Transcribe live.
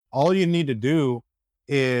All you need to do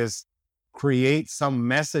is create some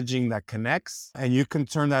messaging that connects, and you can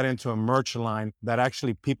turn that into a merch line that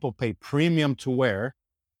actually people pay premium to wear,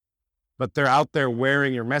 but they're out there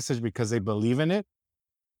wearing your message because they believe in it,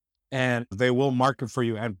 and they will market for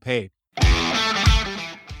you and pay.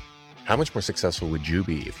 How much more successful would you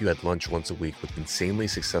be if you had lunch once a week with insanely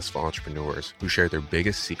successful entrepreneurs who share their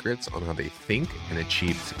biggest secrets on how they think and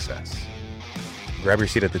achieve success? Grab your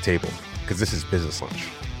seat at the table, because this is Business Lunch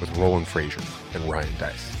with Roland Frasier and Ryan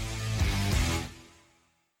Deiss.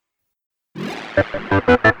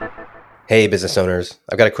 Hey, business owners,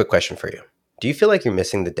 I've got a quick question for you. Do you feel like you're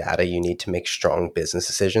missing the data you need to make strong business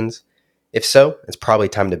decisions? If so, it's probably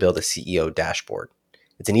time to build a CEO dashboard.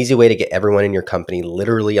 It's an easy way to get everyone in your company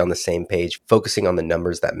literally on the same page, focusing on the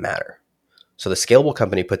numbers that matter. So the Scalable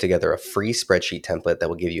Company put together a free spreadsheet template that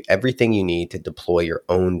will give you everything you need to deploy your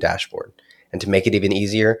own dashboard. And to make it even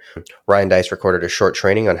easier, Ryan Deiss recorded a short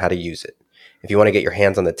training on how to use it. If you want to get your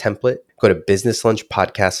hands on the template, go to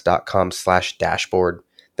businesslunchpodcast.com/dashboard.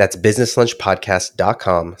 That's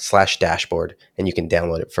businesslunchpodcast.com/dashboard, and you can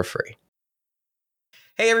download it for free.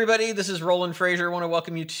 Hey everybody, this is Roland Frasier. I want to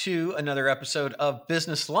welcome you to another episode of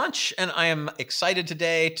Business Lunch, and I am excited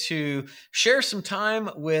today to share some time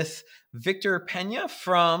with Victor Pena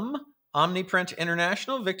from Omniprint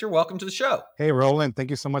International. Victor, welcome to the show. Hey, Roland, thank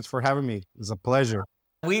you so much for having me. It's a pleasure.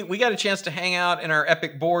 We got a chance to hang out in our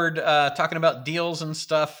Epic board talking about deals and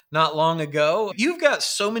stuff not long ago. You've got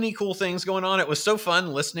so many cool things going on. It was so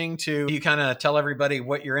fun listening to you kind of tell everybody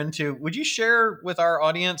what you're into. Would you share with our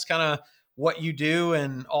audience kind of what you do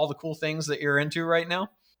and all the cool things that you're into right now?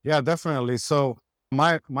 Yeah, definitely. So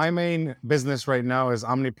my main business right now is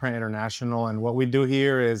Omniprint International. And what we do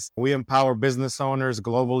here is we empower business owners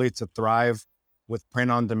globally to thrive with print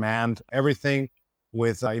on demand, everything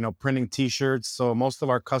with, printing t-shirts. So most of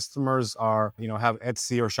our customers are, have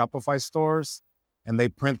Etsy or Shopify stores, and they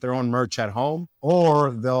print their own merch at home,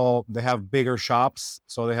 or they have bigger shops.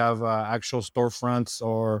 So they have actual storefronts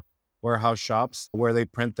or warehouse shops where they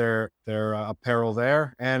print their apparel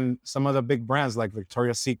there. And some of the big brands like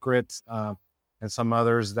Victoria's Secret and some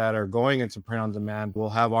others that are going into print on demand will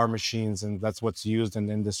have our machines, and that's what's used in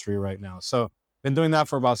the industry right now. So been doing that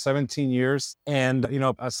for about 17 years. And,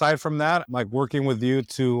 aside from that, I'm like working with you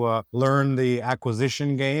to learn the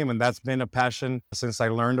acquisition game. And that's been a passion since I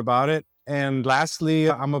learned about it. And lastly,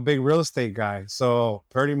 I'm a big real estate guy. So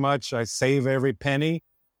pretty much I save every penny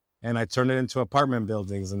and I turn it into apartment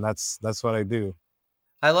buildings. And that's what I do.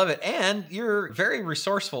 I love it. And you're very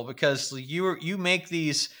resourceful because you make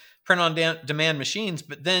these print on demand machines,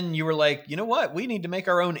 but then you were like, you know what? We need to make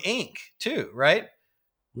our own ink too, right?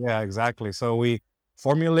 Yeah, exactly. So we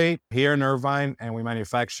formulate here in Irvine and we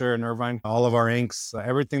manufacture in Irvine all of our inks,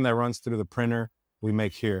 everything that runs through the printer, we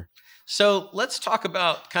make here. So let's talk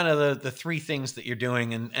about kind of the three things that you're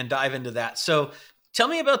doing and dive into that. So tell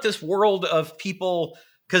me about this world of people,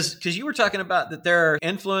 because you were talking about that there are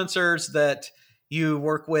influencers that you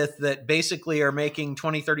work with that basically are making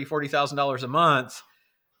 $20,000, $30,000, $40,000 a month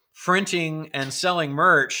printing and selling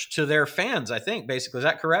merch to their fans, I think, basically. Is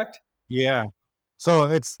that correct? Yeah. So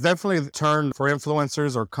it's definitely the turn for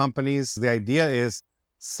influencers or companies. The idea is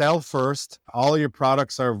sell first. All your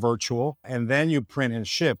products are virtual, and then you print and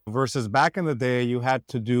ship. Versus back in the day, you had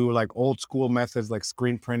to do like old school methods like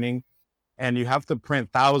screen printing, and you have to print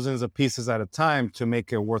thousands of pieces at a time to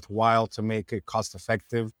make it worthwhile, to make it cost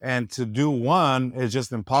effective. And to do one is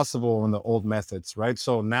just impossible in the old methods, right?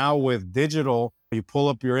 So now with digital, you pull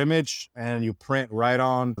up your image and you print right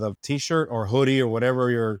on the t-shirt or hoodie or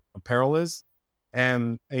whatever your apparel is.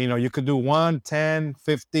 And, you could do 1, 10,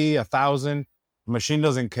 50, 1,000. The machine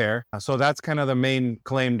doesn't care. So that's kind of the main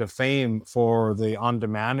claim to fame for the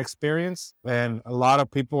on-demand experience. And a lot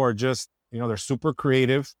of people are just, they're super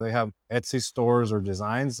creative. They have Etsy stores or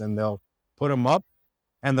designs and they'll put them up.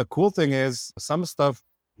 And the cool thing is some stuff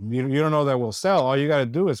you don't know that will sell. All you got to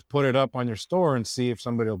do is put it up on your store and see if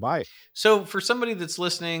somebody will buy it. So for somebody that's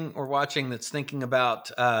listening or watching that's thinking about,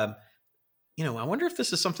 I wonder if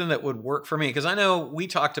this is something that would work for me. Because I know we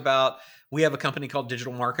talked about, we have a company called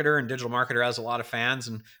Digital Marketer, and Digital Marketer has a lot of fans.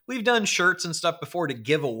 And we've done shirts and stuff before to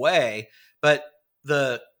give away. But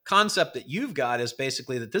the concept that you've got is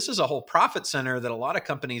basically that this is a whole profit center that a lot of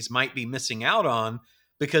companies might be missing out on,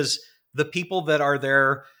 because the people that are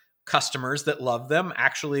their customers that love them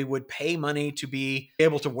actually would pay money to be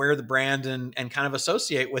able to wear the brand and kind of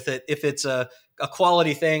associate with it if it's a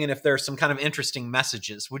quality thing and if there's some kind of interesting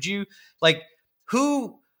messages. Would you like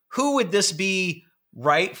who would this be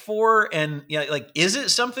right for? And is it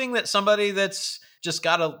something that somebody that's just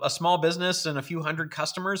got a small business and a few hundred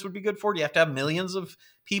customers would be good for? Do you have to have millions of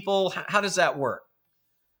people? How does that work?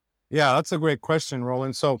 Yeah, that's a great question,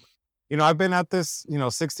 Roland. So, I've been at this,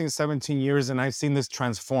 16, 17 years and I've seen this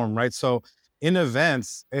transform, right? So in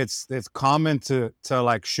events, it's common to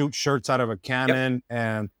like shoot shirts out of a Yep. cannon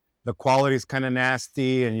and the quality is kind of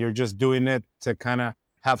nasty and you're just doing it to kind of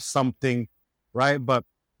have something, right? But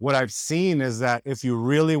what I've seen is that if you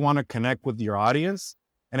really want to connect with your audience,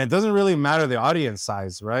 and it doesn't really matter the audience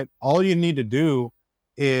size, right? All you need to do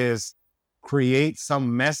is create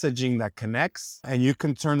some messaging that connects, and you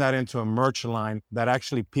can turn that into a merch line that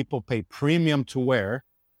actually people pay premium to wear,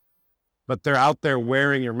 but they're out there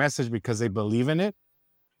wearing your message because they believe in it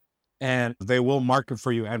and they will market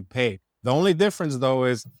for you and pay. The only difference though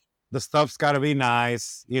is the stuff's got to be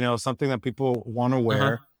nice, something that people want to Uh-huh.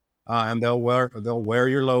 wear, and they'll wear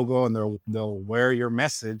your logo and they'll wear your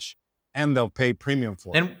message and they'll pay premium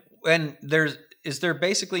for it. And is there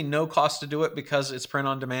basically no cost to do it because it's print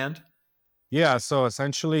on demand? Yeah, so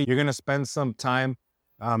essentially, you're gonna spend some time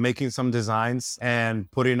making some designs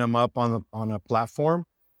and putting them up on a platform.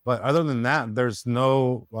 But other than that, there's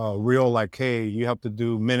no real like, hey, you have to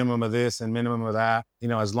do minimum of this and minimum of that.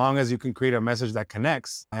 As long as you can create a message that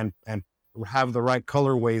connects and have the right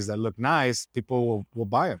colorways that look nice, people will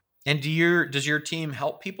buy it. And does your team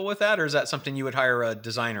help people with that, or is that something you would hire a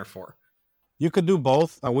designer for? You could do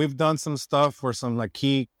both. We've done some stuff for some like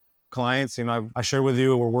key clients. I shared with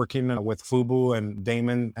you, we're working with Fubu and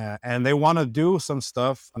Damon, and they want to do some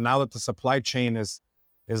stuff now that the supply chain is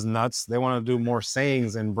nuts. They want to do more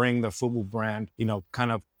sayings and bring the Fubu brand,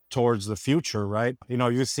 kind of towards the future, right?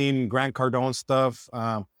 You've seen Grant Cardone stuff.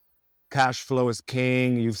 Cash flow is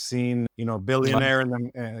king. You've seen, billionaire in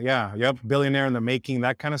the billionaire in the making,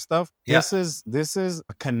 that kind of stuff. Yeah. This is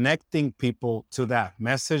connecting people to that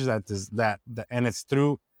message and it's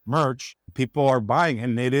through merch. People are buying,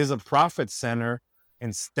 and it is a profit center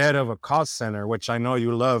instead of a cost center, which I know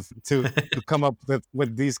you love to come up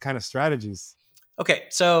with these kind of strategies. Okay,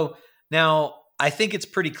 so now I think it's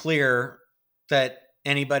pretty clear that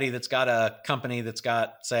anybody that's got a company that's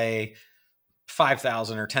got, say,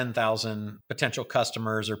 5,000 or 10,000 potential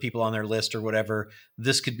customers or people on their list or whatever,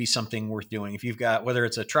 this could be something worth doing. If you've got, whether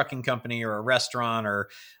it's a trucking company or a restaurant or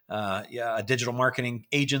a digital marketing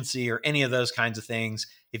agency or any of those kinds of things,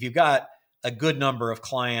 if you've got a good number of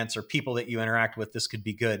clients or people that you interact with, this could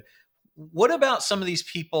be good. What about some of these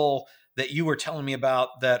people that you were telling me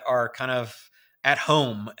about that are kind of at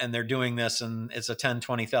home and they're doing this and it's a $10,000,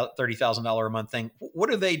 $20,000, $30,000 a month thing? What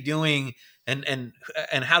are they doing? And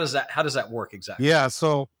how does that work exactly? Yeah.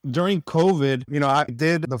 So during COVID, I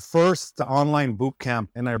did the first online boot camp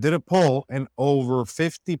and I did a poll, and over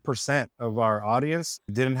 50% of our audience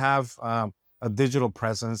didn't have a digital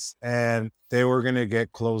presence and they were going to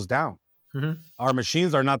get closed down. Mm-hmm. Our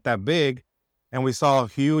machines are not that big. And we saw a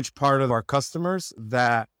huge part of our customers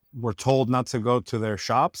that were told not to go to their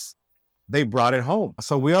shops. They brought it home.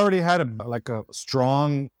 So we already had a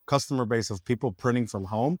strong customer base of people printing from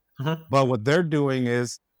home. Mm-hmm. But what they're doing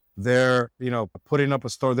is they're, putting up a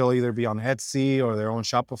store. They'll either be on Etsy or their own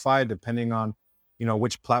Shopify, depending on,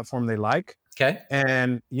 which platform they like. Okay.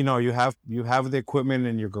 And, you have the equipment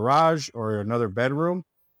in your garage or another bedroom,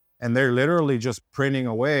 and they're literally just printing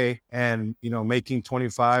away and, making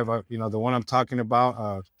 25, the one I'm talking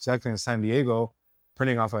about, exactly in San Diego,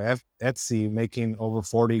 printing off of Etsy, making over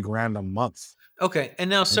 40 grand a month. Okay. And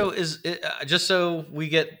now, so is it, just so we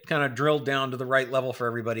get kind of drilled down to the right level for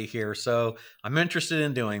everybody here. So I'm interested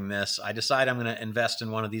in doing this. I decide I'm going to invest in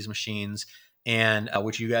one of these machines, and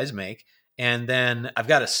which you guys make. And then I've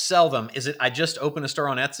got to sell them. Is it, I just open a store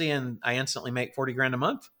on Etsy and I instantly make 40 grand a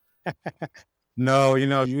month? No,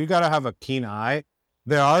 you got to have a keen eye.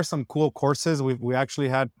 There are some cool courses. We actually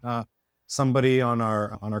had somebody on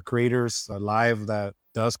our creators live that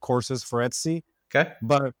does courses for Etsy. Okay.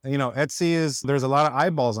 But Etsy there's a lot of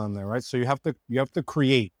eyeballs on there, right? So you have to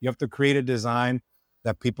create a design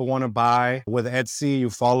that people want to buy. With Etsy, you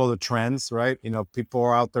follow the trends, right? People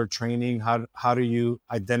are out there training how do you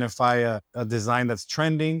identify a design that's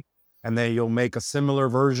trending, and then you'll make a similar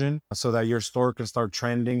version so that your store can start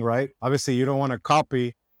trending, right? Obviously, you don't want to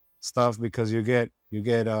copy stuff because you get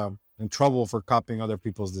in trouble for copying other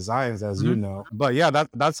people's designs, as you know. But yeah,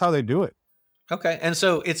 that's how they do it. Okay. And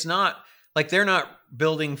so it's not like they're not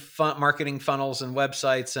building marketing funnels and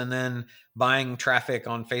websites and then buying traffic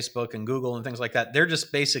on Facebook and Google and things like that. They're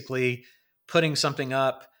just basically putting something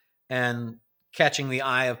up and catching the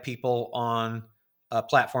eye of people on a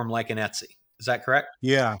platform like an Etsy. Is that correct?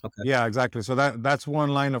 Yeah. Okay. Yeah, exactly. So that's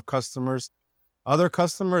one line of customers. Other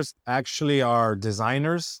customers actually are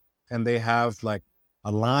designers, and they have like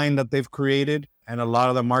a line that they've created. and a lot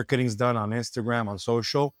of the marketing's done on Instagram, on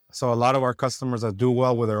social. So a lot of our customers that do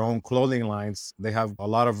well with their own clothing lines, they have a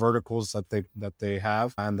lot of verticals that they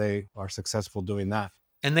have, and they are successful doing that.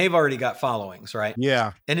 And they've already got followings, right?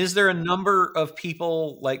 Yeah. And is there a number of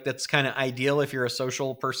people like that's kind of ideal if you're a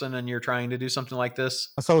social person and you're trying to do something like this?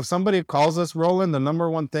 So if somebody calls us, Roland, the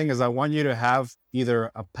number one thing is I want you to have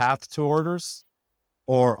either a path to orders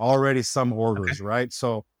or already some orders, right?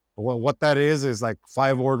 So what that is like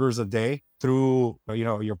 5 orders a day through,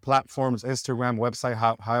 your platforms, Instagram, website,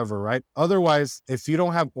 however, right? Otherwise, if you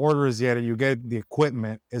don't have orders yet and you get the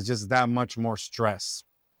equipment, it's just that much more stress.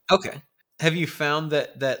 Okay. Have you found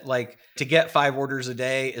that like to get 5 orders a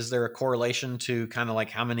day, is there a correlation to kind of like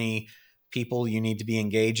how many people you need to be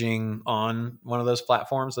engaging on one of those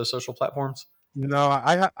platforms, those social platforms? No,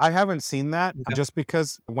 I haven't seen that just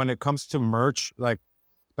because when it comes to merch, like,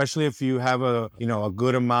 especially if you have a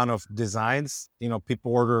good amount of designs,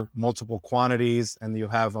 people order multiple quantities and you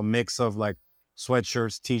have a mix of like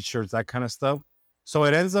sweatshirts, t-shirts, that kind of stuff. So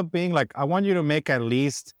it ends up being like, I want you to make at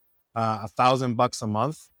least $1,000 a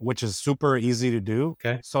month, which is super easy to do.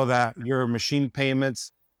 Okay. So that your machine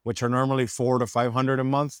payments, which are normally $400 to $500 a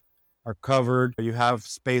month, are covered. You have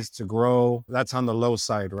space to grow. That's on the low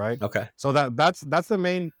side, right? Okay. So that's the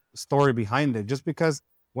main story behind it. Just because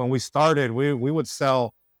when we started, we would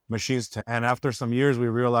sell machines and after some years, we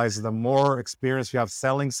realized the more experience you have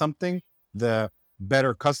selling something, the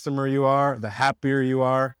better customer you are, the happier you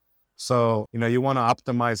are. So, you want to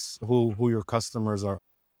optimize who your customers are.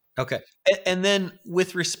 Okay. And then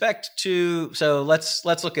with respect to, so let's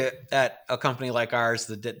look at a company like ours,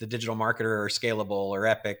 the Digital Marketer or Scalable or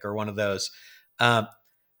Epic or one of those.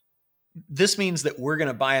 This means that we're going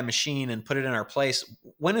to buy a machine and put it in our place.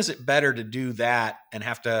 When is it better to do that and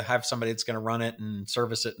have to have somebody that's going to run it and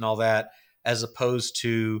service it and all that, as opposed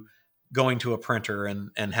to going to a printer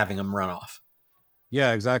and having them run off?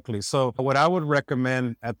 Yeah, exactly. So what I would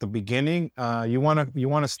recommend at the beginning, you want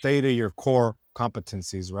to stay to your core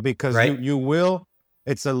competencies, right? Because you will,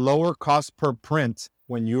 it's a lower cost per print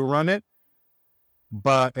when you run it,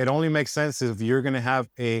 but it only makes sense if you're going to have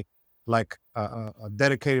a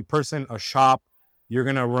dedicated person, a shop. You're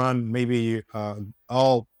going to run maybe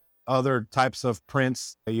all other types of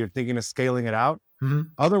prints. You're thinking of scaling it out. Mm-hmm.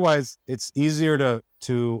 Otherwise, it's easier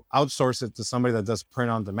to outsource it to somebody that does print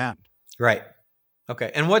on demand. Right.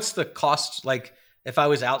 Okay. And what's the cost? Like if I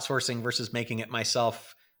was outsourcing versus making it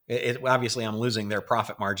myself, obviously I'm losing their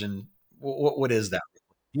profit margin. What is that?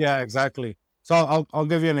 Yeah, exactly. So I'll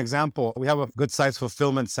give you an example. We have a good size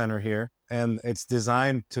fulfillment center here, and it's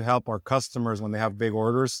designed to help our customers when they have big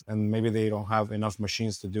orders and maybe they don't have enough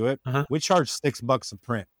machines to do it. Uh-huh. We charge $6 a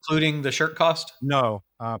print. Including the shirt cost? No,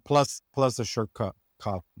 plus the shirt cost.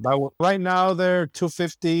 But right now they're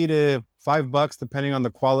 $250 to $5, depending on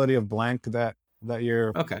the quality of blank that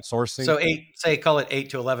you're sourcing. So call it $8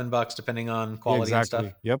 to $11, depending on quality and stuff.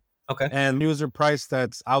 Yep. Okay. And user price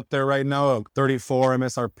that's out there right now, $34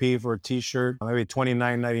 MSRP for a t-shirt, maybe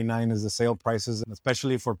 $29.99 is the sale prices,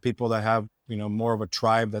 especially for people that have, more of a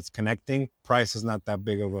tribe that's connecting. Price is not that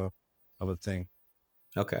big of a thing.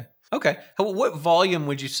 Okay. What volume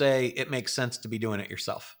would you say it makes sense to be doing it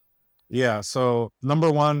yourself? Yeah. So number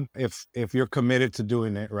one, if you're committed to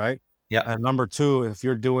doing it, right? Yeah. And number two, if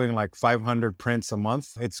you're doing like 500 prints a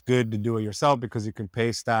month, it's good to do it yourself because you can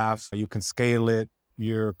pay staff, you can scale it.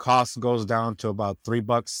 Your cost goes down to about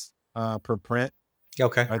 $3 per print.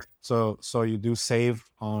 Okay. Right? So you do save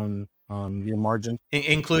on your margin,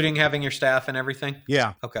 including having your staff and everything.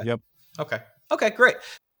 Yeah. Okay. Yep. Okay. Great.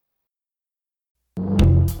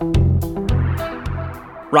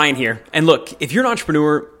 Ryan here. And look, if you're an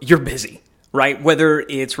entrepreneur, you're busy, right? Whether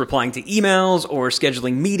it's replying to emails or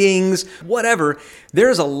scheduling meetings, whatever,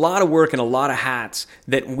 there's a lot of work and a lot of hats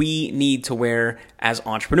that we need to wear as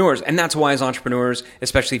entrepreneurs. And that's why as entrepreneurs,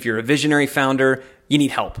 especially if you're a visionary founder, you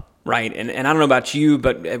need help, right? And I don't know about you,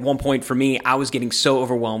 but at one point for me, I was getting so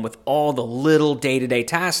overwhelmed with all the little day-to-day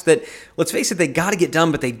tasks that, let's face it, they got to get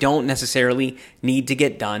done, but they don't necessarily need to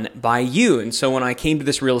get done by you. And so when I came to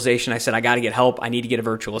this realization, I said, I got to get help. I need to get a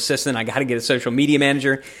virtual assistant. I got to get a social media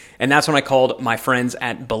manager. And that's when I called my friends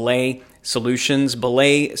at Belay Solutions.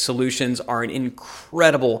 Belay Solutions are an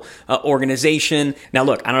incredible organization. Now,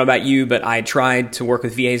 look, I don't know about you, but I tried to work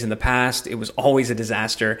with VAs in the past. It was always a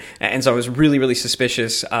disaster. And so I was really, really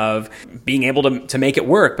suspicious of being able to make it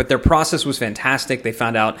work. But their process was fantastic. They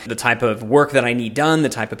found out the type of work that I need done, the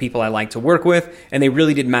type of people I like to work with, and they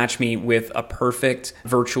really did match me with a perfect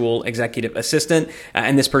virtual executive assistant.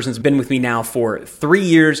 And this person's been with me now for 3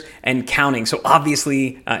 years and counting. So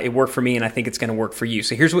obviously, it worked for me, and I think it's going to work for you.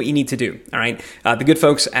 So here's what you need to do. All right. The good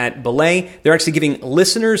folks at Belay, they're actually giving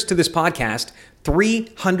listeners to this podcast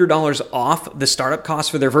 $300 off the startup cost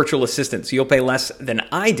for their virtual assistant. So you'll pay less than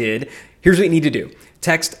I did. Here's what you need to do.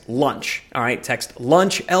 Text LUNCH. All right. Text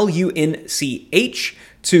LUNCH, LUNCH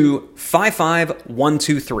to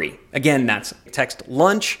 55123. Again, that's text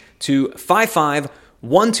LUNCH to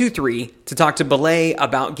 55123 to talk to Belay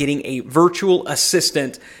about getting a virtual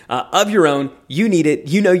assistant of your own. You need it.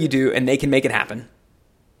 You know you do, and they can make it happen.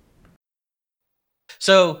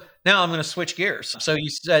 So now I'm going to switch gears. So you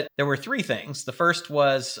said there were three things. The first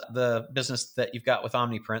was the business that you've got with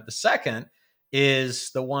OmniPrint. The second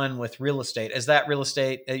is the one with real estate. Is that real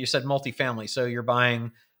estate? You said multifamily. So you're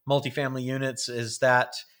buying multifamily units. Is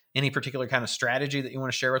that any particular kind of strategy that you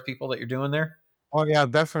want to share with people that you're doing there? Oh, yeah,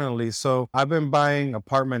 definitely. So I've been buying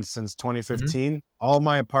apartments since 2015. All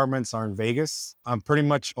my apartments are in Vegas. I'm pretty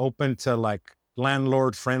much open to like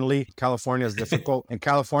landlord friendly. California is difficult. In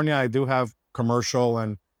California, I do have commercial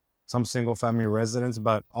and some single family residents,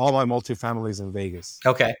 but all my multifamily is in Vegas.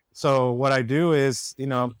 Okay. So what I do is,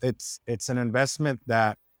 it's an investment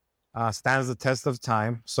that stands the test of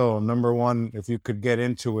time. So number one, if you could get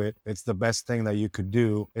into it, it's the best thing that you could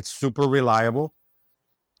do. It's super reliable.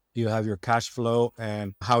 You have your cash flow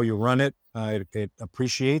and how you run it, it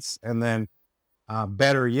appreciates. And then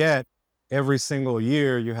better yet, every single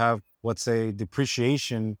year you have what's a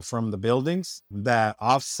depreciation from the buildings that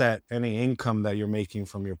offset any income that you're making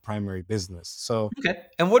from your primary business. So, okay.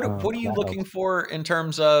 And what are you looking for in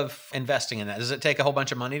terms of investing in that? Does it take a whole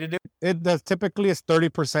bunch of money to do? It does. Typically it's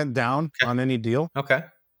 30% down on any deal. Okay.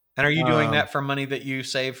 And are you doing that from money that you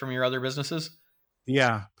save from your other businesses?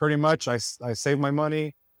 Yeah, pretty much. I save my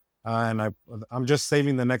money and I'm just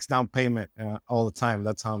saving the next down payment all the time.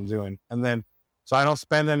 That's how I'm doing. And then, so I don't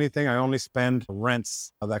spend anything. I only spend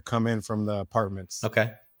rents that come in from the apartments. Okay.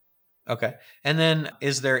 And then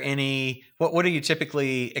is there what are you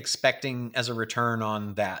typically expecting as a return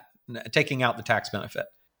on that, taking out the tax benefit?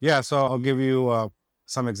 Yeah. So I'll give you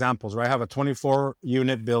some examples, right? I have a 24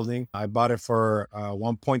 unit building. I bought it for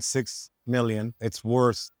 1.6 million. It's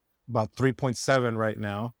worth about 3.7 right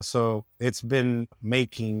now. So it's been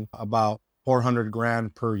making about 400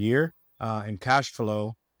 grand per year in cash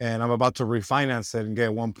flow. And I'm about to refinance it and get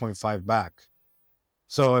 1.5 back.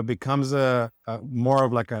 So it becomes a more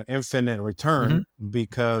of like an infinite return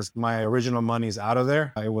because my original money is out of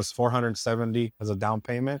there. It was 470 as a down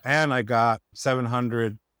payment. And I got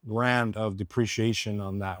 700 grand of depreciation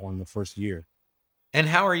on that one the first year. And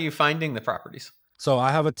how are you finding the properties? So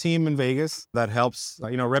I have a team in Vegas that helps,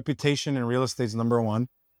 reputation in real estate is number one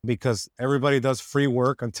because everybody does free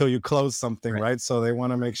work until you close something, right? So they want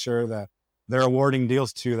to make sure that they're awarding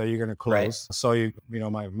deals to you that you're going to close. Right. So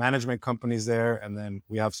my management company's there, and then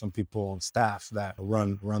we have some people on staff that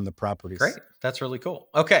run the properties. Great, that's really cool.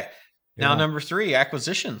 Okay, now number 3,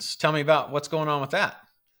 acquisitions. Tell me about what's going on with that.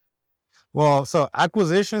 Well, so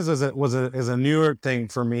acquisitions is a newer thing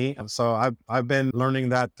for me. So I've been learning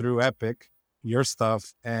that through Epic, your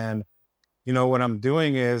stuff, and what I'm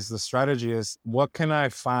doing is the strategy is what can I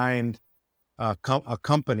find a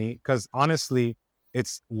company, because honestly,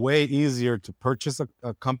 it's way easier to purchase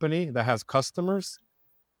a company that has customers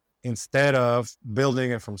instead of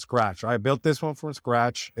building it from scratch. I built this one from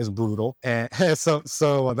scratch. It's brutal. And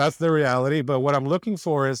so that's the reality. But what I'm looking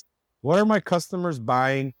for is what are my customers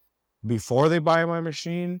buying before they buy my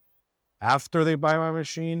machine, after they buy my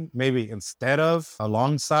machine, maybe instead of,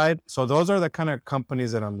 alongside. So those are the kind of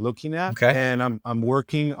companies that I'm looking at. Okay. And I'm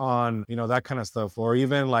working on, that kind of stuff, or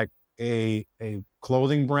even like a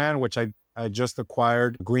clothing brand, which I just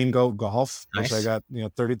acquired, Green Goat Golf, which I got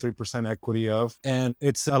 33% equity of. And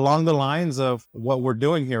it's along the lines of what we're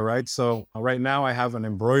doing here, right? So right now I have an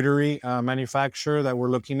embroidery manufacturer that we're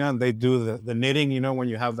looking at. They do the knitting, when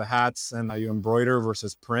you have the hats and you embroider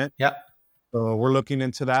versus print. Yeah. So we're looking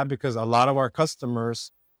into that because a lot of our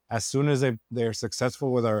customers, as soon as they're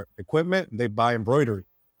successful with our equipment, they buy embroidery.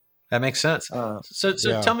 That makes sense. So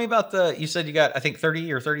tell me about you said you got, I think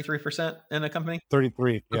 30 or 33% in a company?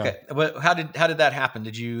 33. Yeah. Okay. But how did that happen?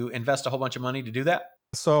 Did you invest a whole bunch of money to do that?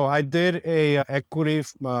 So I did a equity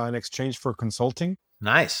in exchange for consulting.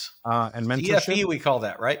 Nice. And mentorship. CFE, we call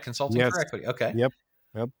that, right? Consulting for equity. Okay.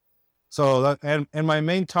 Yep. So and my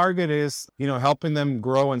main target is, helping them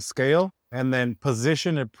grow and scale and then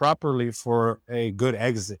position it properly for a good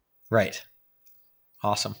exit. Right.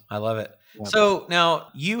 Awesome. I love it. Yep. So now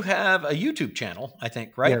you have a YouTube channel, I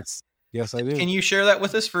think, right? Yes, I do. Can you share that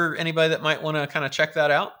with us for anybody that might want to kind of check that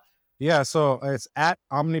out? Yeah. So it's at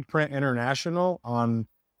OmniPrint International on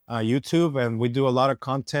YouTube. And we do a lot of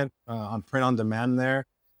content on print on demand there.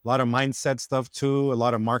 A lot of mindset stuff too, a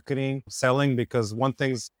lot of marketing, selling, because one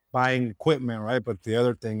thing's buying equipment, right? But the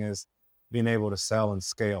other thing is being able to sell and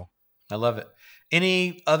scale. I love it.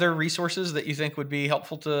 Any other resources that you think would be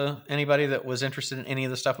helpful to anybody that was interested in any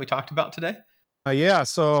of the stuff we talked about today? Yeah,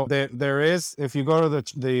 so there is, if you go to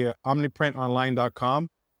the omniprintonline.com,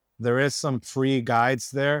 there is some free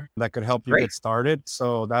guides there that could help you get started.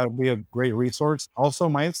 So that'll be a great resource. Also,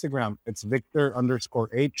 my Instagram, it's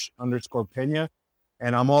Victor_H_Pena.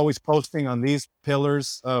 And I'm always posting on these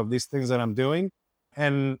pillars of these things that I'm doing.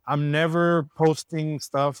 And I'm never posting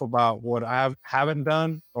stuff about what I haven't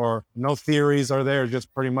done, or no theories are there,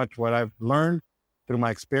 just pretty much what I've learned through my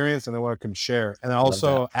experience and then what I can share. And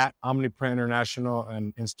also at OmniPrint International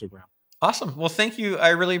on Instagram. Awesome. Well, thank you. I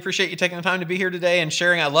really appreciate you taking the time to be here today and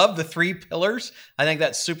sharing. I love the 3 pillars. I think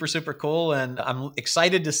that's super, super cool. And I'm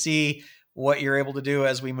excited to see what you're able to do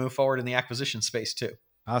as we move forward in the acquisition space too.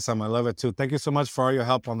 Awesome. I love it too. Thank you so much for all your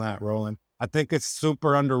help on that, Roland. I think it's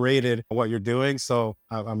super underrated what you're doing. So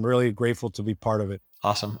I'm really grateful to be part of it.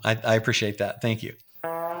 Awesome. I appreciate that. Thank you.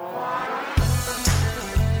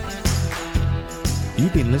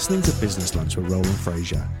 You've been listening to Business Lunch with Roland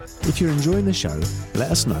Frazier. If you're enjoying the show, let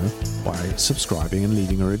us know by subscribing and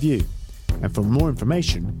leaving a review. And for more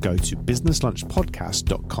information, go to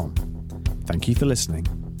businesslunchpodcast.com. Thank you for listening.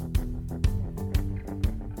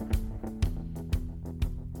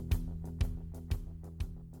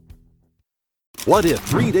 What if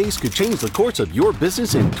 3 days could change the course of your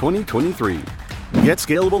business in 2023? Get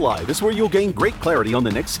Scalable Live is where you'll gain great clarity on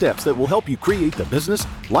the next steps that will help you create the business,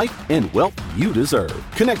 life, and wealth you deserve.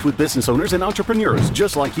 Connect with business owners and entrepreneurs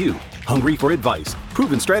just like you, hungry for advice,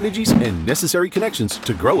 proven strategies, and necessary connections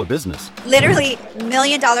to grow a business. Literally $1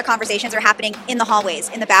 million conversations are happening in the hallways,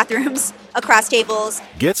 in the bathrooms, across tables.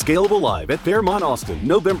 Get Scalable Live at Fairmont Austin,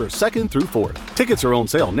 November 2nd through 4th. Tickets are on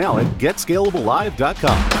sale now at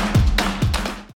GetScalableLive.com.